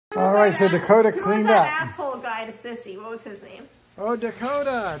All right, so Dakota cleaned up. That asshole guy to Sissy. What was his name? Oh,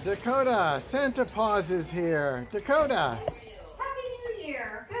 Dakota, Santa Paws is here. Dakota. Happy New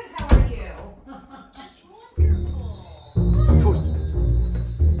Year. Good, how are you?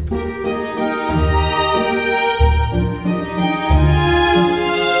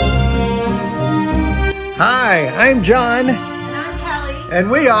 Hi, I'm John. And I'm Kelly. And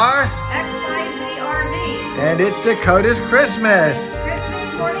we are xyzRV. And it's Dakota's Christmas.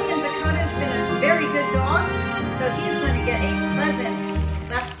 Christmas morning, and Dakota's been a very good dog, so he's going to get a present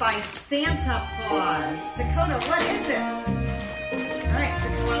left by Santa Paws. Dakota, what is it? All right,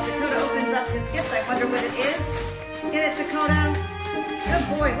 while Dakota opens up his gift, I wonder what it is. Get it, Dakota? Good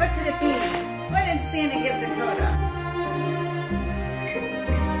boy, what could it be? What did Santa give Dakota?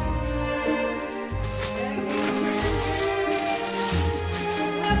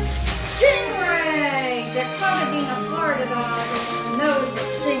 Dakota, being a Florida dog, knows what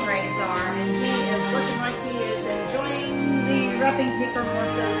stingrays are, and he is looking like he is enjoying the wrapping paper more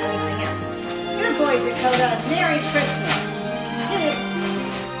so than anything else. Good boy, Dakota. Merry Christmas.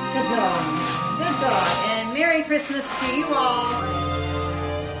 Good dog. Good dog. And Merry Christmas to you all.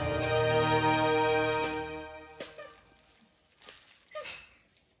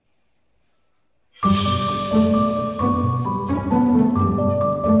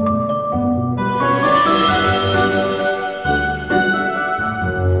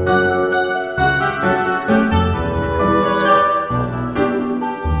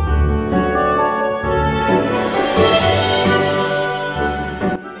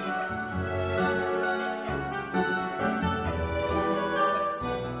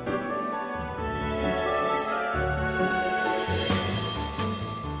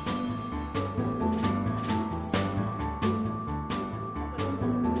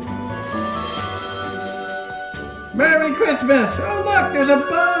 Merry Christmas! Oh look, there's a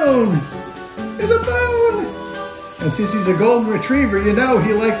bone! There's a bone! And since he's a Golden Retriever, you know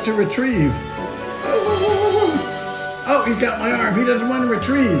he likes to retrieve. Oh, he's got my arm. He doesn't want to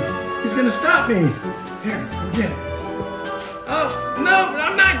retrieve. He's gonna stop me. Here, go get it. Oh, no,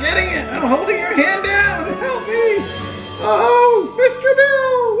 I'm not getting it. I'm holding your hand down. Help me. Oh, Mr.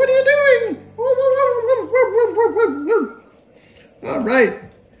 Bill, what are you doing? All right.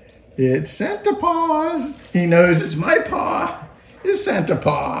 It's Santa Paws. He knows it's my paw. It's Santa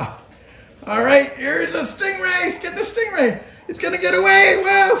Paw. All right, here's a stingray. Get the stingray. It's gonna get away.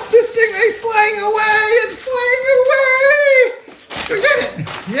 Whoa, the stingray's flying away. It's flying away. Go get it.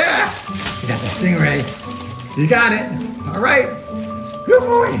 Yeah, you got the stingray. You got it. All right. Good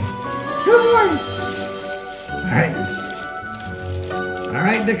boy. Good boy. All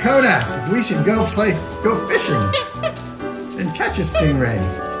right, Dakota. We should go fishing and catch a stingray.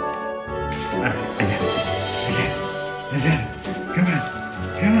 All right, I got it.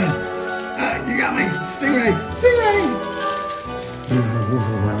 Come on. You got my stingray.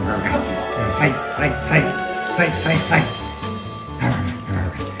 Fight.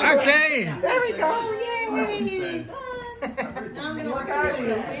 Okay. There we go. Yay! Now I'm going to work out.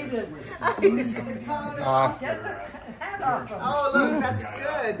 He's going to get the hat off. Oh, look, that's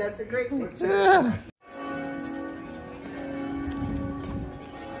good. That's a great picture. Yeah.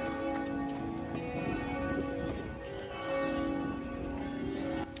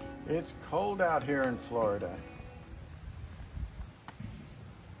 It's cold out here in Florida.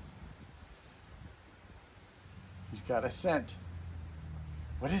 He's got a scent.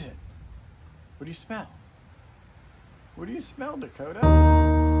 What is it? What do you smell? What do you smell, Dakota?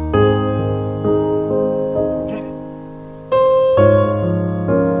 Get it.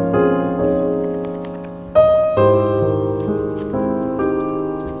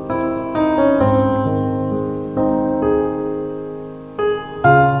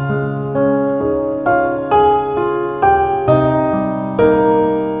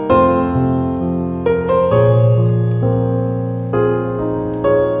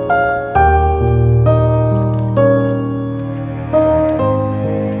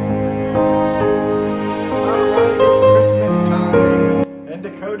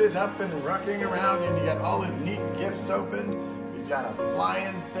 Dakota's up and rocking around, and you got all his neat gifts open. He's got a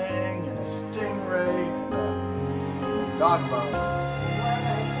flying thing and a stingray and a dog bone.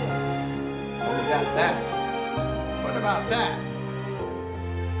 And we got that. What about that?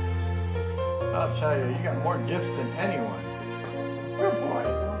 I'll tell you, you got more gifts than anyone. Good boy.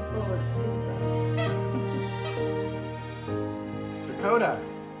 Dakota.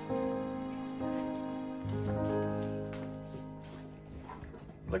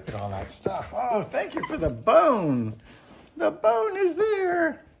 Look at all that stuff. Oh, thank you for the bone. The bone is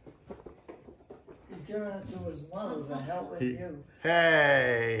there. sure it was mother to help with you.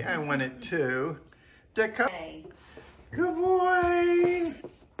 Hey, I want it too. Dakota. Hey. Good boy.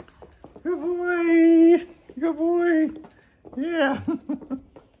 Good boy. Good boy. Yeah.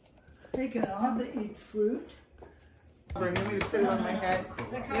 They can either eat fruit. Bring me to put it on my head.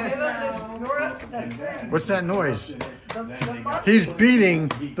 Dakota, What's that noise? He's beating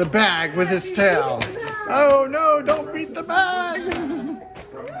the bag with his tail. Oh no, don't beat the bag.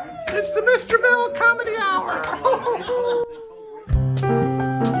 It's the Mr. Bell Comedy Hour.